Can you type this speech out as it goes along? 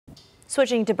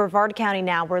Switching to Brevard County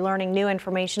now, we're learning new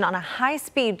information on a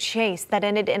high-speed chase that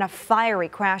ended in a fiery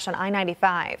crash on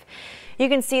I-95. You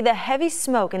can see the heavy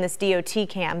smoke in this DOT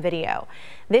cam video.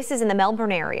 This is in the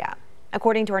Melbourne area.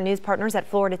 According to our news partners at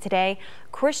Florida Today,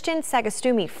 Christian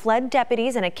Sagastumi fled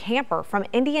deputies in a camper from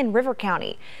Indian River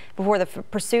County before the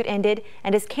pursuit ended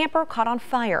and his camper caught on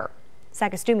fire.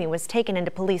 Sagastumi was taken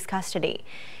into police custody.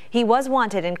 He was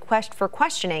wanted for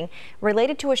questioning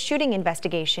related to a shooting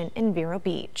investigation in Vero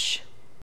Beach.